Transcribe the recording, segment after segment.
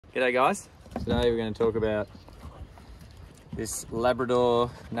G'day guys. Today we're going to talk about this Labrador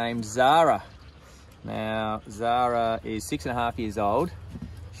named Zara. Now Zara is 6.5 years old.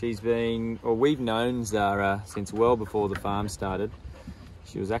 We've known Zara since well before the farm started.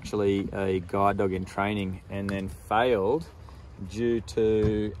 She was actually a guide dog in training and then failed due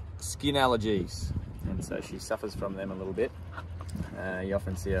to skin allergies. And so she suffers from them a little bit. You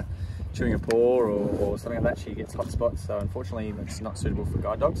often see her chewing a paw or something like that. She gets hot spots, so unfortunately it's not suitable for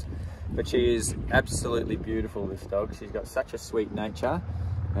guide dogs. But she is absolutely beautiful, this dog. She's got such a sweet nature.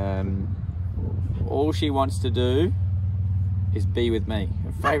 All she wants to do is be with me.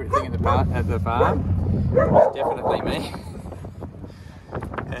 Her favourite thing at the farm is definitely me.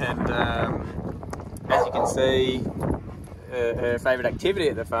 And as you can see, her favourite activity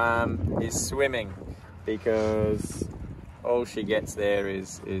at the farm is swimming, because all she gets there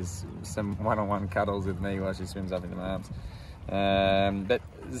is some one-on-one cuddles with me while she swims up into my arms. But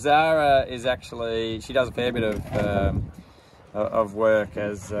Zara is actually, she does a fair bit of work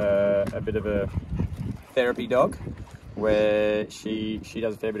as a bit of a therapy dog, where she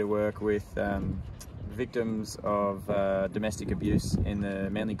does a fair bit of work with victims of domestic abuse in the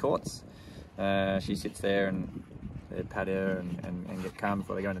Manly courts. She sits there and they pat her and get calm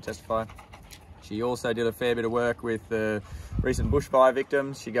before they go in to testify. She also did a fair bit of work with the recent bushfire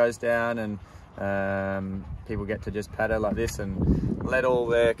victims. She goes down and people get to just pat her like this and let all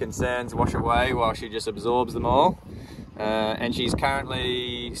their concerns wash away while she just absorbs them all. And she's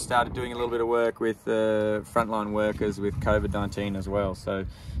currently started doing a little bit of work with frontline workers with COVID-19 as well. So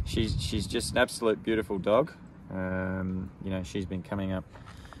she's just an absolute beautiful dog. You know, she's been coming up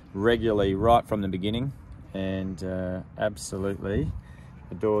regularly right from the beginning, and absolutely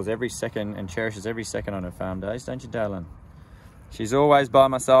adores every second and cherishes every second on her farm days, don't you, darling? She's always by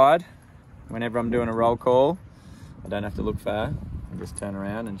my side whenever I'm doing a roll call. I don't have to look far. I just turn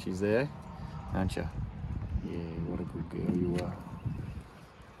around and she's there, aren't you? Yeah, what a good girl you are.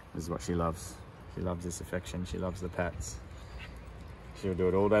 This is what she loves. She loves this affection. She loves the pats. She'll do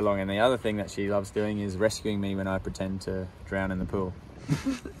it all day long. And the other thing that she loves doing is rescuing me when I pretend to drown in the pool.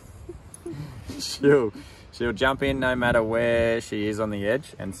 She'll jump in no matter where she is on the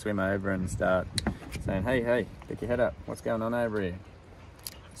edge and swim over and start saying, hey, pick your head up. What's going on over here?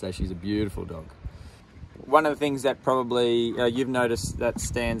 So she's a beautiful dog. One of the things that probably you've noticed that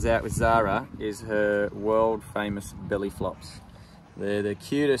stands out with Zara is her world famous belly flops. They're the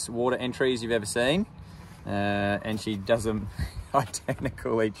cutest water entries you've ever seen, and she does them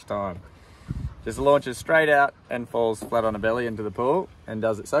identical each time. Just launches straight out and falls flat on her belly into the pool and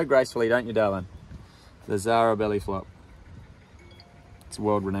does it so gracefully, don't you, darling? The Zara belly flop. It's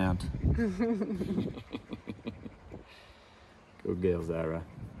world renowned. Good girl, Zara.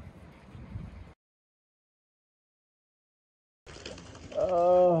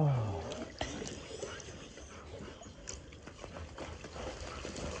 Oh.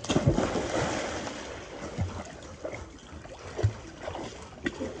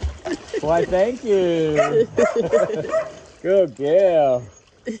 Why, thank you. Good girl.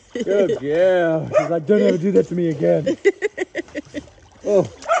 Good girl. She's like, don't ever do that to me again. Oh.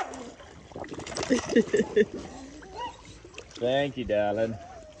 Thank you, darling.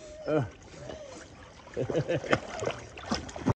 Oh.